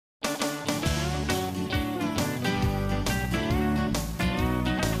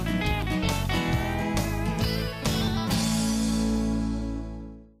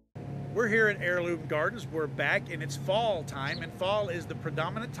We're here at Heirloom Gardens. We're back and it's fall time, and fall is the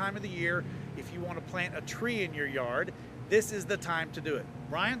predominant time of the year. If you want to plant a tree in your yard, this is the time to do it.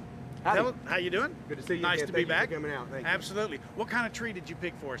 Brian, how you doing? Good to see you. Nice to be back. Thank you for coming out. Thank you. Absolutely. What kind of tree did you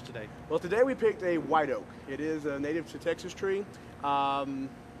pick for us today? Well, today we picked a white oak. It is a native to Texas tree.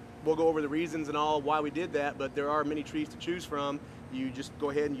 We'll go over the reasons and all why we did that, but there are many trees to choose from. You just go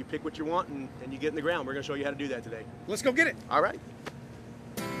ahead and you pick what you want and you get in the ground. We're going to show you how to do that today. Let's go get it. All right.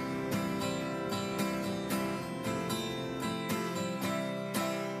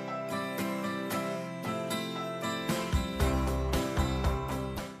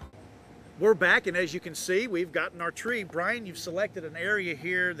 We're back, and as you can see, we've gotten our tree. Brian, you've selected an area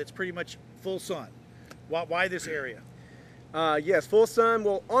here that's pretty much full sun. Why this area? Yes, full sun.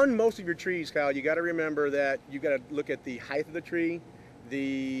 Well, on most of your trees, Kyle, you got to remember that you got to look at the height of the tree,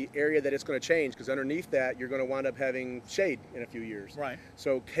 the area that it's going to change, because underneath that, you're going to wind up having shade in a few years. Right.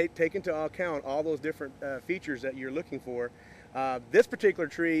 So take into account all those different features that you're looking for. This particular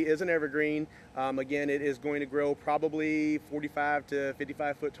tree is an evergreen. Again, it is going to grow probably 45 to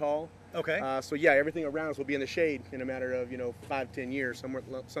 55 foot tall. Okay. So yeah, everything around us will be in the shade in a matter of 5-10 years,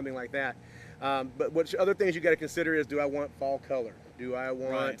 something like that. But what other things you got to consider is, do I want fall color? Do I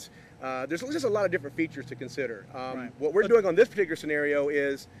want? Right. There's just a lot of different features to consider. Right. What we're doing on this particular scenario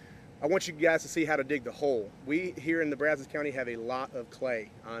is, I want you guys to see how to dig the hole. We here in the Brazos County have a lot of clay.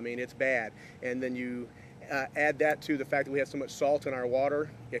 I mean, it's bad, and then you add that to the fact that we have so much salt in our water.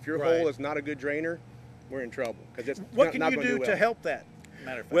 If your hole is not a good drainer, we're in trouble, because it's what not can you do to help that?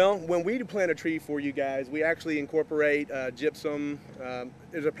 Matter of fact. Well, when we plant a tree for you guys, we actually incorporate gypsum.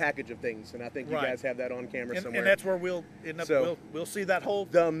 There's a package of things, and I think you guys have that on camera somewhere. And that's where we'll end up. We'll see that whole.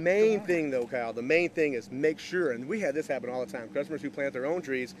 The main thing, though, Kyle, the main thing is make sure, and we have this happen all the time. Customers who plant their own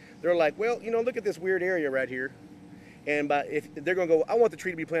trees, they're like, well, look at this weird area right here, and if they're going to go, I want the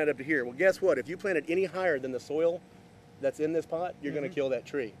tree to be planted up to here. Well, guess what? If you plant it any higher than the soil that's in this pot, you're going to kill that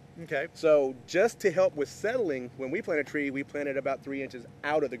tree. Okay. So just to help with settling, when we plant a tree, we plant it about 3 inches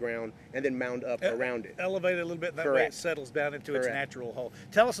out of the ground and then mound up around it. Elevate it a little bit, that way it settles down into its natural hole.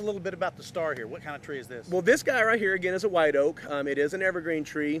 Tell us a little bit about the star here. What kind of tree is this? Well, this guy right here, again, is a white oak. It is an evergreen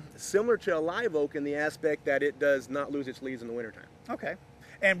tree, similar to a live oak in the aspect that it does not lose its leaves in the wintertime. Okay.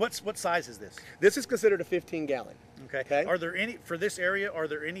 And what size is this? This is considered a 15-gallon. Okay. Are there any, for this area, are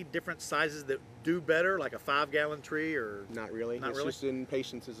there any different sizes that do better, like a 5-gallon tree, or? Not really. Not really? Just in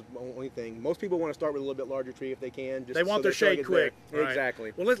patience is the only thing. Most people want to start with a little bit larger tree if they can. They want their shade quick. Right.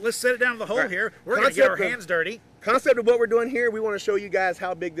 Exactly. Well, let's set it down to the hole here. We're going to get our hands dirty. Concept of what we're doing here, we want to show you guys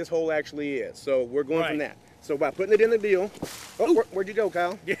how big this hole actually is. So we're going from that. So by putting it in the deal. Oh, where'd you go,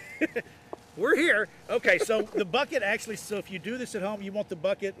 Kyle? We're here. Okay, so the bucket actually, so if you do this at home, you want the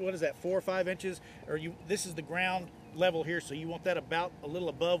bucket, what is that, 4 or 5 inches? Or this is the ground level here, so you want that about a little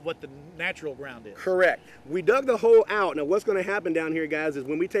above what the natural ground is. Correct. We dug the hole out. Now what's going to happen down here, guys, is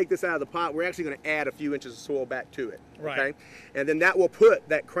when we take this out of the pot, we're actually going to add a few inches of soil back to it. Right. Okay? And then that will put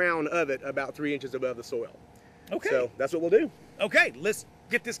that crown of it about 3 inches above the soil. Okay. So that's what we'll do. Okay, let's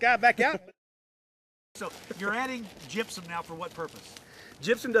get this guy back out. So you're adding gypsum now for what purpose?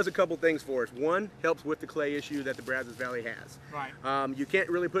 Gypsum does a couple things for us. One, helps with the clay issue that the Brazos Valley has. Right. You can't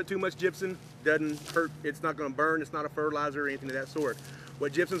really put too much gypsum. Doesn't hurt. It's not going to burn. It's not a fertilizer or anything of that sort.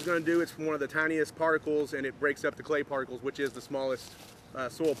 What gypsum's going to do, it's one of the tiniest particles, and it breaks up the clay particles, which is the smallest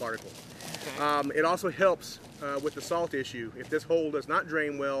soil particle. Okay. It also helps with the salt issue. If this hole does not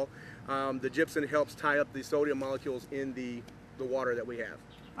drain well, the gypsum helps tie up the sodium molecules in the water that we have.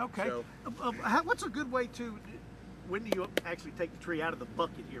 Okay. So, what's a good way to? When do you actually take the tree out of the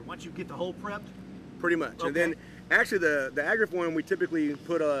bucket here? Once you get the hole prepped? Pretty much. Okay. And then actually the agriform, we typically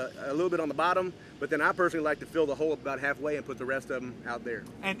put a little bit on the bottom, but then I personally like to fill the hole about halfway and put the rest of them out there.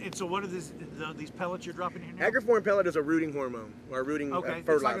 And so what are these pellets you're dropping in here? Agriform pellet is a rooting hormone, or a rooting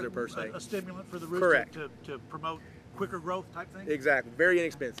fertilizer, like per se. A stimulant for the roots to promote quicker growth type thing? Exactly. Very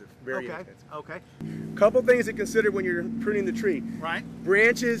inexpensive. Very inexpensive. Okay. Couple things to consider when you're pruning the tree. Right.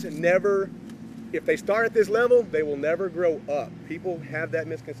 Branches never, if they start at this level, they will never grow up. People have that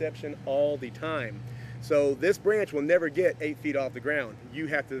misconception all the time. So this branch will never get 8 feet off the ground. You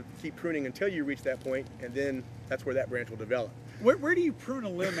have to keep pruning until you reach that point, and then that's where that branch will develop. Where do you prune a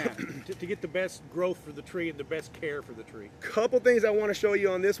limb at to get the best growth for the tree and the best care for the tree? Couple things I want to show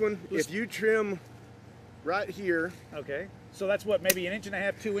you on this one. If you trim right here. Okay. So that's what, maybe 1.5 inches,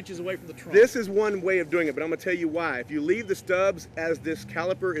 2 inches away from the trunk? This is one way of doing it, but I'm going to tell you why. If you leave the stubs as this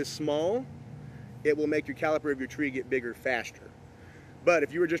caliper is small, it will make your caliper of your tree get bigger faster. But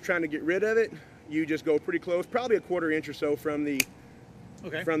if you were just trying to get rid of it, you just go pretty close, probably 1/4 inch or so from the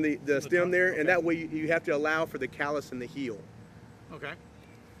stem there, and that way you have to allow for the callus and the heel. Okay.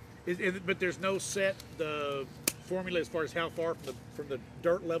 But there's no set formula as far as how far from the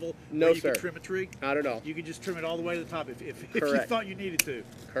dirt level No, where you sir. can trim a tree? Not at all. You can just trim it all the way to the top if you Correct. thought you needed to.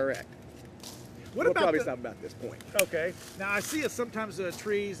 Correct. What We'll about probably stop about this point. Okay. Now I see sometimes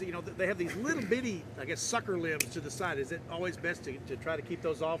trees, you know, they have these little bitty, I guess, sucker limbs to the side. Is it always best to try to keep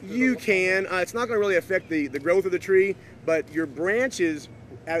those off? You can. It's not going to really affect the growth of the tree, but your branches,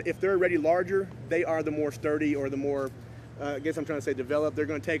 if they're already larger, they are the more sturdy or the more, I guess I'm trying to say developed. They're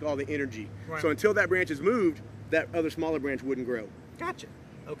going to take all the energy. Right. So until that branch is moved, that other smaller branch wouldn't grow. Gotcha.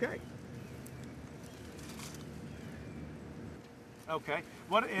 Okay. Okay.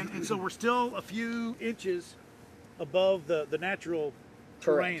 And so we're still a few inches above the natural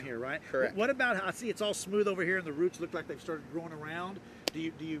terrain Correct. here, right? Correct. What about, I see it's all smooth over here and the roots look like they've started growing around. Do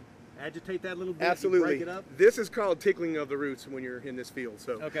you agitate that a little bit? Absolutely. Break it up? This is called tickling of the roots when you're in this field.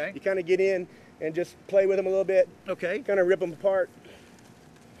 So Okay. you kind of get in and just play with them a little bit, Okay. kind of rip them apart.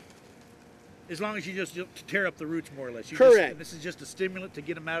 As long as you just tear up the roots more or less. Correct. This is just a stimulant to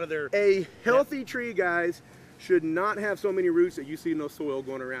get them out of their... A healthy tree, guys, should not have so many roots that you see no soil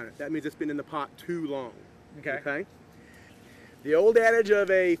going around it. That means it's been in the pot too long. Okay. The old adage of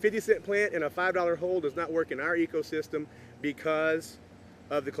a 50-cent plant in a $5 hole does not work in our ecosystem because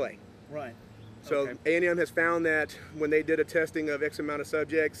of the clay. Right. So Okay. A&M has found that when they did a testing of X amount of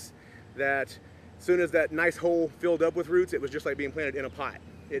subjects, that as soon as that nice hole filled up with roots, it was just like being planted in a pot.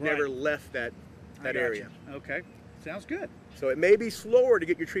 It Right. never left that area. Okay. Sounds good. So it may be slower to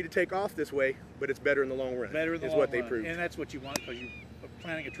get your tree to take off this way, but it's better in the long run. Better in the is long what they run. proved. And that's what you want because you're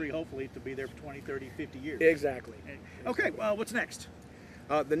planting a tree hopefully to be there for 20, 30, 50 years. Exactly. Okay, well, what's next?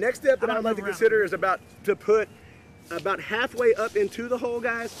 The next step that I'm I'd like to gonna move around. consider is about to put about halfway up into the hole,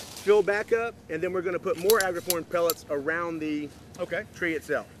 guys, fill back up, and then we're going to put more agriform pellets around the Okay. tree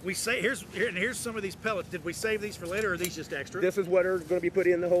itself. We say here's some of these pellets. Did we save these for later or are these just extra? This is what are going to be put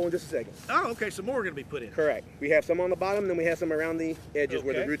in the hole in just a second. Oh, okay, so more are going to be put in. Correct. We have some on the bottom, then we have some around the edges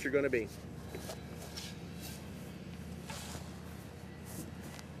where the Okay. roots are going to be.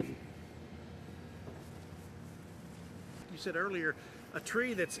 You said earlier a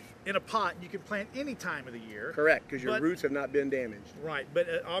tree that's in a pot you can plant any time of the year. Correct, because your But- roots have not been damaged. Right, but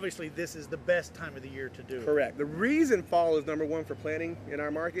obviously this is the best time of the year to do it. Correct. The reason fall is number one for planting in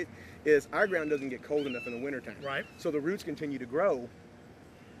our market is our ground doesn't get cold enough in the wintertime. Right. So the roots continue to grow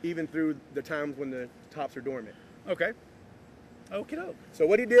even through the times when the tops are dormant. Okay. Okay, doke. So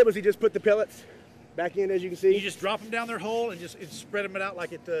what he did was he just put the pellets back in, as you can see. You just drop them down their hole and just spread them out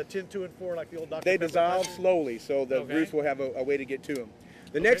like at 10, 2, and 4, like the old Dr. They Pepper dissolve method. slowly, so the Okay. roots will have a way to get to them.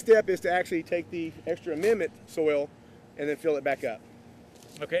 The next step is to actually take the extra amendment soil and then fill it back up.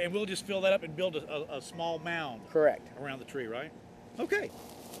 Okay, and we'll just fill that up and build a small mound Correct. around the tree, right? Okay.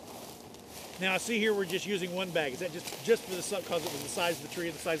 Now I see here we're just using one bag. Is that just for the because it was the size of the tree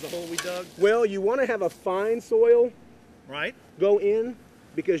and the size of the hole we dug? Well, you want to have a fine soil Right. go in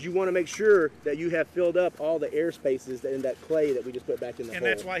because you want to make sure that you have filled up all the air spaces in that clay that we just put back in the And hole.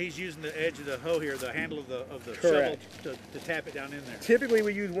 that's why he's using the edge of the hoe here, the handle of the Correct. shovel to tap it down in there. Typically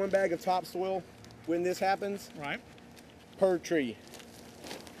we use one bag of topsoil when this happens Right. per tree.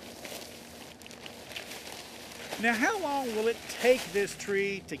 Now how long will it take this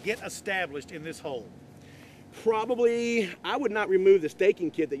tree to get established in this hole? Probably, I would not remove the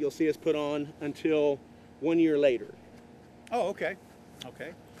staking kit that you'll see us put on until 1 year later. Oh, okay.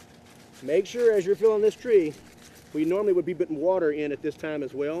 Okay. Make sure as you're filling this tree, we normally would be putting water in at this time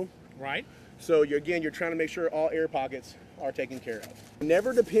as well. Right. So you're trying to make sure all air pockets are taken care of.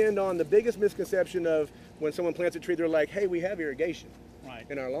 Never depend on the biggest misconception of when someone plants a tree, they're like, hey, we have irrigation Right.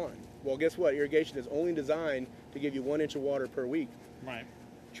 in our lawn. Well, guess what? Irrigation is only designed to give you 1 inch of water per week. Right.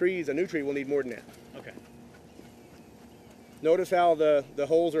 Trees, a new tree will need more than that. Okay. Notice how the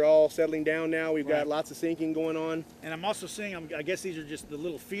holes are all settling down now. We've Right. got lots of sinking going on. And I'm also seeing, I guess these are just the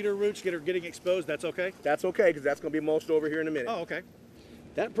little feeder roots that are getting exposed. That's okay? That's okay, because that's going to be mulched over here in a minute. Oh, okay.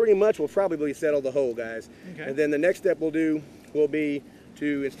 That pretty much will probably settle the hole, guys. Okay. And then the next step we'll do will be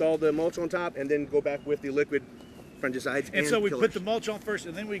to install the mulch on top and then go back with the liquid fungicides And so we killers. put the mulch on first,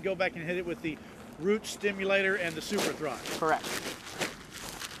 and then we go back and hit it with the root stimulator and the super thrive. Correct.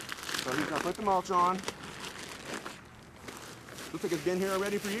 So he's going to put the mulch on. Looks like it's been here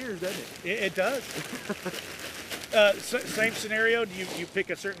already for years, doesn't it? It does. Same scenario. Do you pick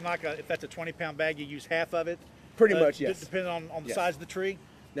a certain, if that's a 20-pound bag, you use half of it? Pretty much, yes. Depending on the Yes. size of the tree?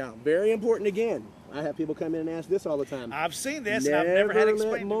 Now, very important again. I have people come in and ask this all the time. I've seen this, and I've never had it let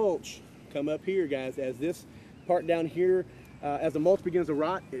explained. mulch come up here, guys. As this part down here, as the mulch begins to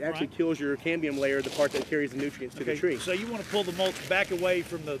rot, it actually Right. kills your cambium layer, the part that carries the nutrients to the tree. So you want to pull the mulch back away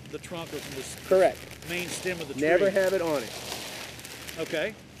from the trunk or from the Correct. main stem of the tree. Never have it on it.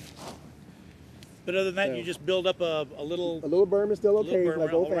 Okay. But other than that, So, you just build up a little berm is still okay, berm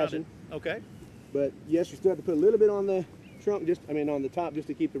like all old around fashioned. it. Okay. But yes, you still have to put a little bit on the trunk, on the top, just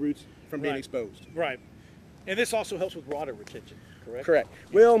to keep the roots from being Right. exposed. Right. And this also helps with water retention, correct? Correct.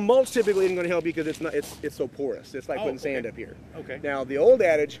 Well, mulch typically isn't going to help you because it's so porous. It's like putting sand up here. Okay. Now, the old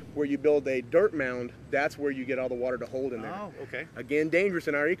adage where you build a dirt mound, that's where you get all the water to hold in there. Oh, okay. Again, dangerous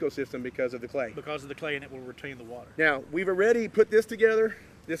in our ecosystem because of the clay. Because of the clay, and it will retain the water. Now, we've already put this together.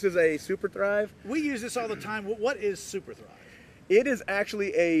 This is a Super Thrive. We use this all the time. What is Super Thrive? It is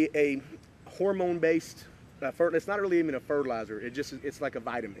actually a hormone-based, it's not really even a fertilizer. It's like a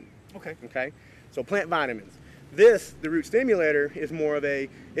vitamin. Okay. Okay? So plant vitamins. This, the root stimulator, is more of it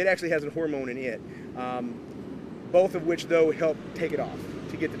actually has a hormone in it. Both of which, though, help take it off,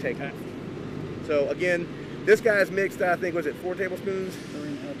 to get the take off. So again, this guy's mixed, I think, was it 4 tablespoons?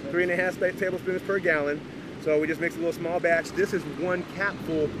 3.5 tablespoons per gallon. So we just mix a little small batch. This is 1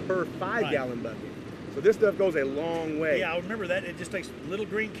 capful per 5-gallon bucket. So this stuff goes a long way. Yeah, I remember that. It just takes a little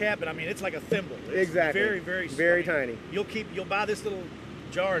green cap, and I mean, it's like a thimble. It's exactly. Very, very small. Very tiny. You'll buy this little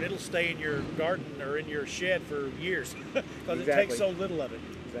jar, and it'll stay in your garden or in your shed for years because it takes so little of it.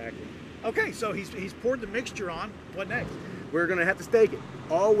 Exactly. Okay, so he's poured the mixture on. What next? We're going to have to stake it.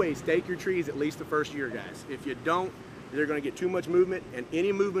 Always stake your trees at least the first year, guys. If you don't, they're going to get too much movement, and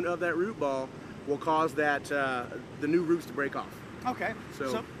any movement of that root ball will cause that the new roots to break off. Okay.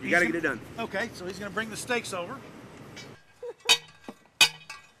 So you got to get it done. Okay, so he's going to bring the stakes over.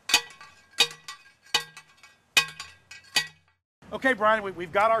 Okay, Brian,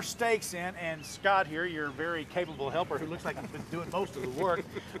 we've got our stakes in, and Scott here, your very capable helper who looks like he's been doing most of the work.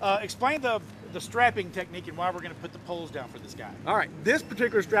 Explain the strapping technique and why we're going to put the poles down for this guy. All right, this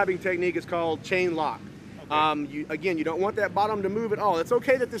particular strapping technique is called chain lock. Okay. Again, you don't want that bottom to move at all. It's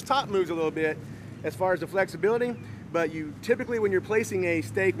okay that this top moves a little bit as far as the flexibility, but you typically, when you're placing a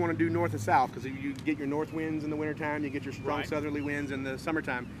stake, want to do north and south because you get your north winds in the wintertime, you get your strong southerly winds in the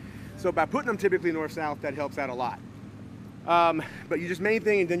summertime. So by putting them typically north-south, that helps out a lot. But you just main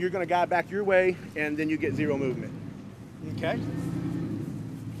thing, and then you're going to guide back your way, and then you get zero movement. Okay.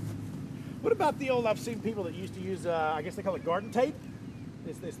 What about the old, I've seen people that used to use, I guess they call it garden tape.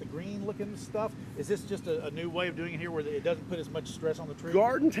 It's the green looking stuff. Is this just a new way of doing it here where it doesn't put as much stress on the tree?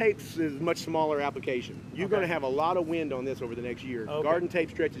 Garden tapes is a much smaller application. You're going to have a lot of wind on this over the next year. Okay. Garden tape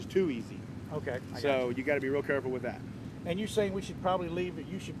stretches too easy. Okay. So you got to be real careful with that. And you're saying you should probably leave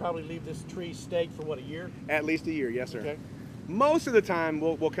this tree staked for what, a year? At least a year, yes, sir. Okay. Most of the time,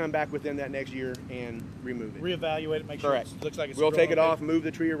 we'll come back within that next year and remove it. Reevaluate it, make sure it looks like it's We'll take it okay. off, move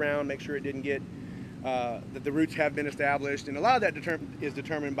the tree around, make sure it didn't get, that the roots have been established. And a lot of that is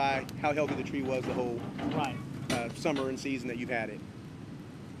determined by how healthy the tree was the whole summer and season that you've had it.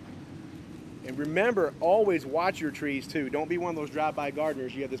 And remember, always watch your trees too. Don't be one of those drive-by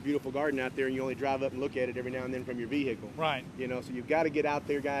gardeners. You have this beautiful garden out there and you only drive up and look at it every now and then from your vehicle. Right. You know, so you've got to get out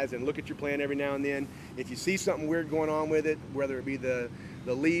there, guys, and look at your plant every now and then. If you see something weird going on with it, whether it be the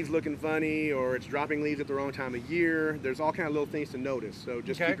leaves looking funny or it's dropping leaves at the wrong time of year, there's all kind of little things to notice. So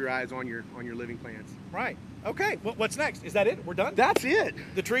just keep your eyes on your living plants. Right. Okay. What's next? Is that it? We're done? That's it.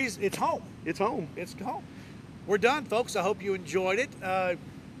 The trees, it's home. It's home. It's home. We're done, folks. I hope you enjoyed it.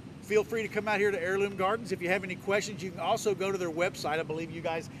 Feel free to come out here to Heirloom Gardens. If you have any questions, you can also go to their website. I believe you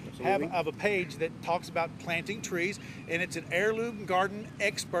guys have a page that talks about planting trees, and it's at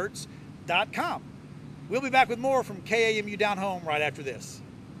heirloomgardenexperts.com. We'll be back with more from KAMU Down Home right after this.